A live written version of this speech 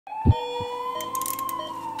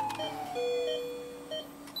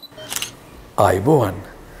ආයුබෝවන්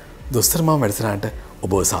දොස්තර මම වැඩසටහනට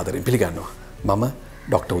ඔබව සාදරයෙන් පිළිගන්නවා. මම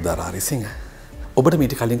ඩොක්ටර් උදාර හරිසිංහ. ඔබට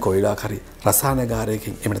මීට කලින් කොයිලාක හරි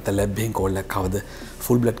රසායනගාරයකින් එහෙම නැත්නම් ලැබ් එකකින් කෝල් එකක් ආවද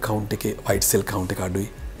ෆුල් බ්ලඩ් කවුන්ට් එකේ වයිට් සෙල් කවුන්ට් එක අඩුයි.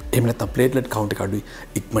 එහෙම නැත්නම් ප්ලේට්ලට් කවුන්ට් එක අඩුයි.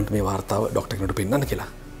 ඉක්මනට මේ වාර්තාව ඩොක්ටර් කෙනෙකුට පෙන්නන්න කියලා.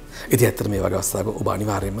 ඉතින් ඇත්තට මේ වගේ අවස්ථාවක ඔබ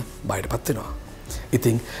අනිවාර්යයෙන්ම බයටපත් වෙනවා.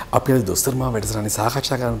 ඉතින් අපි අද දොස්තර මම වැඩසටහනේ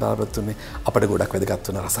සාකච්ඡා කරන්න බලාපොරොත්තු වෙන්නේ අපිට ගොඩක් වැදගත්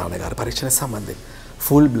වෙන රසායනගාර පරීක්ෂණ සම්බන්ධයෙන්.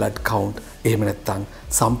 ෆුල් බ්ලඩ් කවුන්ට් එහෙම නැත්නම්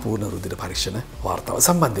සම්පූර්ණ රුධිර පරීක්ෂණ වාර්තාව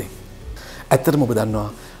සම්බන්ධයෙන්. ඇත්තටම ඔබ දන්නවා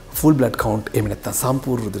ෆුල් බ්ලඩ් කවුන්ට් එහෙම නැත්නම්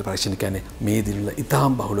සම්පූර්ණ රුධිර පරීක්ෂණ කියන්නේ මේ දිනවල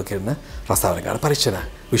ඉතාම බහුල කරන රසායනගාර පරීක්ෂණ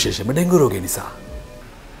විශේෂයෙන්ම ඩෙන්ගු රෝගය නිසා.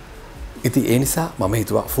 ඉතින් ඒ නිසා මම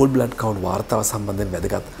හිතුවා ෆුල් බ්ලඩ් කවුන්ට් වාර්තාව සම්බන්ධයෙන්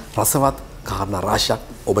වැදගත් රසවත් කාරණා රාශියක්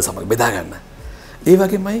ඔබ සමග බෙදා ගන්න. ඒ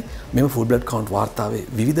වගේමයි මෙම ෆුල් බ්ලඩ් කවුන්ට් වාර්තාවේ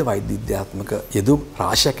විවිධ වෛද්‍ය විද්‍යාත්මක යෙදුම්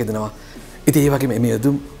රාශියක් යෙදෙනවා. ඉතින් ඒ වගේම මේ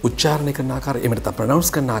යෙදුම් උච්චාරණය කරන ආකාරය එහෙම නැත්නම්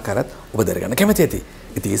ප්‍රොනවුන්ස් කරන ආකාරයත් ඔබ දැනගන්න කැමති ඇති.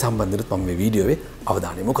 ඉතින් ඒ සම්බන්ධව මම මේ වීඩියෝවේ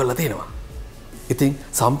අවධානය යොමු කරලා තියෙනවා. ඉතින්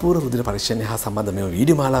සම්පූර්ණ රුධිර පරීක්ෂණය හා සම්බන්ධ මේ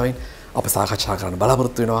වීඩියෝ මාලාවෙන් අප සාකච්ඡා කරන්න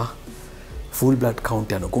බලාපොරොත්තු වෙනවා. ෆුල් බ්ලඩ්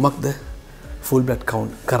කවුන්ට් යන කුමක්ද? ෆුල් බ්ලඩ්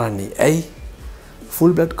කවුන්ට් කරන්නේ ඇයි?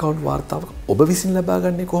 ෆුල් බ්ලඩ් කවුන්ට් වාර්තාව ඔබ විසින් ලබා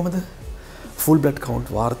ගන්නේ කොහොමද? ෆුල් බ්ලඩ් කවුන්ට්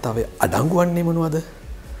වාර්තාවේ අඩංගු වන්නේ මොනවද?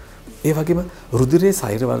 ඒ වගේම රුධිරයේ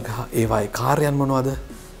සෛර වර්ග හා ඒවායේ කාර්යයන් මොනවද?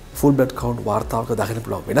 ෆුල් බ්ලඩ් කවුන්ට් වාර්තාවක දකින්න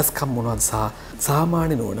පුළුවන් වෙනස්කම් මොනවද සහ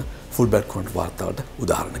සාමාන්‍ය නොවන ෆුල් බ්ලඩ් කවුන්ට් වාර්තාවට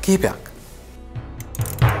උදාහරණ කිහිපයක්.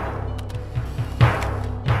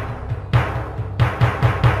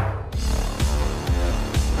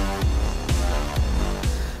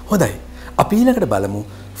 හොඳයි. අපි ඊළඟට බලමු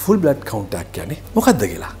ෆුල් බ්ලඩ් කවුන්ට් එකක් කියන්නේ මොකක්ද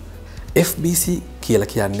කියලා. FBC කියලා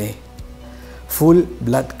කියන්නේ ෆුල්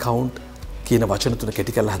බ්ලඩ් කවුන්ට් කියන වචන තුන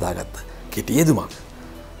කෙටි කරලා හදාගත්ත කෙටි යෙදුමක්.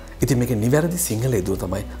 ඉතින් මේකේ නිවැරදි සිංහල යෙදුම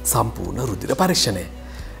තමයි සම්පූර්ණ රුධිර පරීක්ෂණය.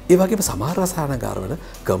 ඒ වගේම සමහර රසායනගාරවල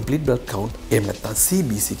කම්ප්ලීට් බ්ලඩ් කවුන්ට් එහෙම නැත්නම්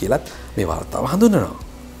CBC කියලත් මේ වාර්තාව හඳුන්වනවා.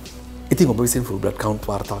 ඉතින් ඔබ විසින් ෆුල් බ්ලඩ් කවුන්ට්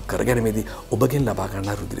වාර්තාවක් කරගැනීමේදී ඔබගෙන් ලබා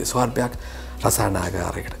ගන්නා රුධිර ස්වල්පයක්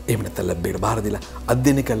රසායනාගාරයකට එහෙම නැත්නම් ලැබ් එකට බාර දීලා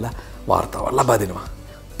අධ්‍යයනය කළා වාර්තාවක් ලබා දෙනවා.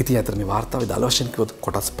 ඉතින් අතර මේ වාර්තාවේ දල වශයෙන් කිව්වොත්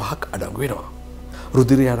කොටස් පහක් අඩංගු වෙනවා.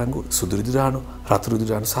 රුධිරය අඩංගු සුදු රුධිරාණු, රතු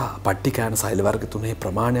රුධිරාණු සහ පට්ටිකායන සෛල වර්ග තුනේ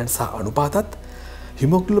ප්‍රමාණයන් සහ අනුපාතත්,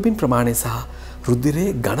 හිමොග්ලොබින් ප්‍රමාණය සහ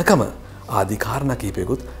රුධිරයේ ඝනකම ආදී කාරණා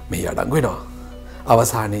කිහිපයකුත් මෙහි අඩංගු වෙනවා.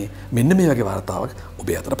 අවසානයේ මෙන්න මේ වගේ වාර්තාවක්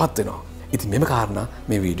ඔබේ අතටපත් වෙනවා. ඉතින් මෙම කාරණා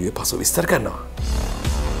මේ වීඩියෝවේ පසු විස්තර කරනවා.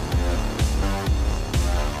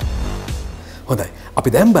 හොඳයි. අපි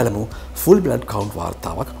දැන් බලමු ෆුල් බ්ලඩ් කවුන්ට්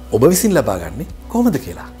වාර්තාවක් ඔබ විසින් ලබා ගන්නේ කොහොමද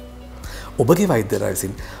කියලා. ඔබගේ වෛද්‍යවරයා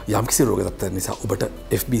විසින් යම්කිසි රෝග තත්ත්වයක් නිසා ඔබට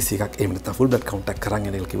FBC එකක් එහෙම නැත්නම් ෆුල් බ්ලඩ් කවුන්ට් එකක් කරන්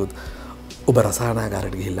එන්න කියලා කිව්වොත් ඔබ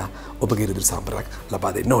රසායනාගාරයට ගිහිල්ලා ඔබගේ රුධිර සාම්ප්‍රදායක්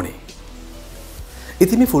ලබා දෙන්න ඕනේ.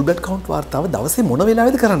 ඉතින් මේ ෆුල් බ්ලඩ් කවුන්ට් වාර්තාව දවසේ මොන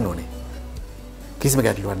වෙලාවෙද කරන්න ඕනේ? කිසිම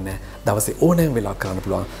ගැටලුවක් නැහැ. දවසේ ඕනෑම වෙලාවක කරන්න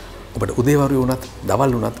පුළුවන්. ඔබට උදේවරු වුණත්,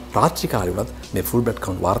 දවල් වුණත්, රාත්‍රී කාලේ වුණත් මේ ෆුල් බ්ලඩ්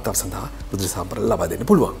කවුන්ට් වාර්තාව සඳහා රුධිර සාම්ප්‍රදාය ලබා දෙන්න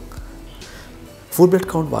පුළුවන්. ෆුල් බ්ලඩ්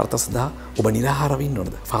කවුන්ට් වාර්තාව සඳහා ඔබ නිරාහාරව ඉන්න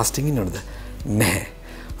ඕනද? ෆාස්ටිං ඉන්න ඕනද? නැහැ.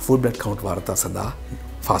 ෆුල් බ්ලඩ් කවුන්ට් වාර්තාව සඳහා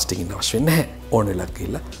ෆාස්ටිං ඉන්න අවශ්‍ය නැහැ. ඕන වෙලාවක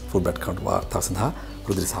ගිහිල්ලා ෆුල් බ්ලඩ් කවුන්ට් වාර්තාව සඳහා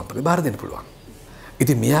රුධිර සාම්ප්‍රදාය බාර දෙන්න පුළුවන්.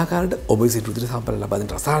 ඉතින් මේ ආකාරයට ඔබ විසින් රුධිර සාම්ප්‍රදාය ලබා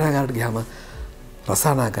දෙන්න රසායනාගාරයට ගියාම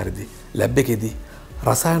රසායනාගාරයේදී ලැබ් එකේදී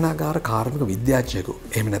රසායනාගාර කාර්මික විද්‍යාඥයෙකු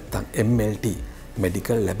එහෙම නැත්නම් MLT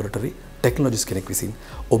මෙඩිකල් ලැබොරටරි ටෙක්නොලොජිස්ට් කෙනෙක් විසින්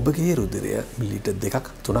ඔබගේ රුධිරය මිලිලීටර් 2ක්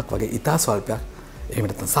 3ක් වගේ ඉතා ස්වල්පයක් එහෙම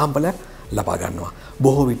නැත්නම් සාම්පලයක් ලබා ගන්නවා.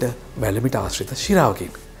 බොහෝ විට වැලමිට ආශ්‍රිත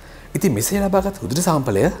ශිරාවකින්. ඉතින් මෙසේ ලබාගත් රුධිර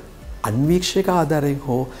සාම්පලය අන්වීක්ෂක ආධාරයෙන්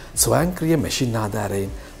හෝ ස්වයංක්‍රීය මැෂින්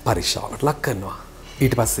ආධාරයෙන් පරීක්ෂාවකට ලක් කරනවා.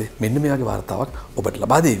 ඊට පස්සේ මෙන්න මේ වගේ වාර්තාවක් ඔබට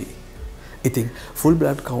ලබා දෙවි. ඉතින් ෆුල්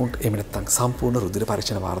බ්ලඩ් කවුන්ට් එහෙම නැත්නම් සම්පූර්ණ රුධිර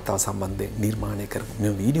පරීක්ෂණ වාර්තාව සම්බන්ධයෙන් නිර්මාණය කරපු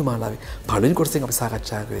මේ වීඩියෝ මාලාවේ පළවෙනි කොටසෙන් අපි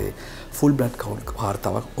සාකච්ඡා කරේ ෆුල් බ්ලඩ් කවුන්ට්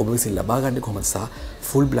වාර්තාවක් ඔබ විසින් ලබා ගන්නේ කොහොමද සහ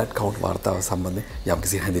ෆුල් බ්ලඩ් කවුන්ට් වාර්තාව සම්බන්ධයෙන්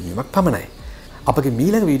යම්කිසි හැඳින්වීමක් පමණයි. අපගේ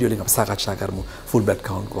ඊළඟ වීඩියෝ වලින් අපි සාකච්ඡා කරමු ෆුල් බ්ලඩ්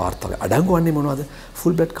කවුන්ට් වාර්තාවේ අඩංගු වන්නේ මොනවද?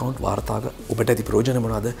 ෆුල් බ්ලඩ් කවුන්ට් වාර්තාවක ඔබට ඇති ප්‍රයෝජන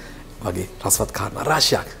මොනවද? වගේ රසවත් කාරණා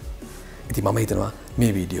රාශියක්. ඉතින් මම හිතනවා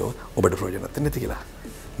මේ වීඩියෝ ඔබට ප්‍රයෝජනවත් වෙන්න ඇති කියලා.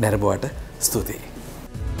 නැරඹුවාට ස්තුතියි.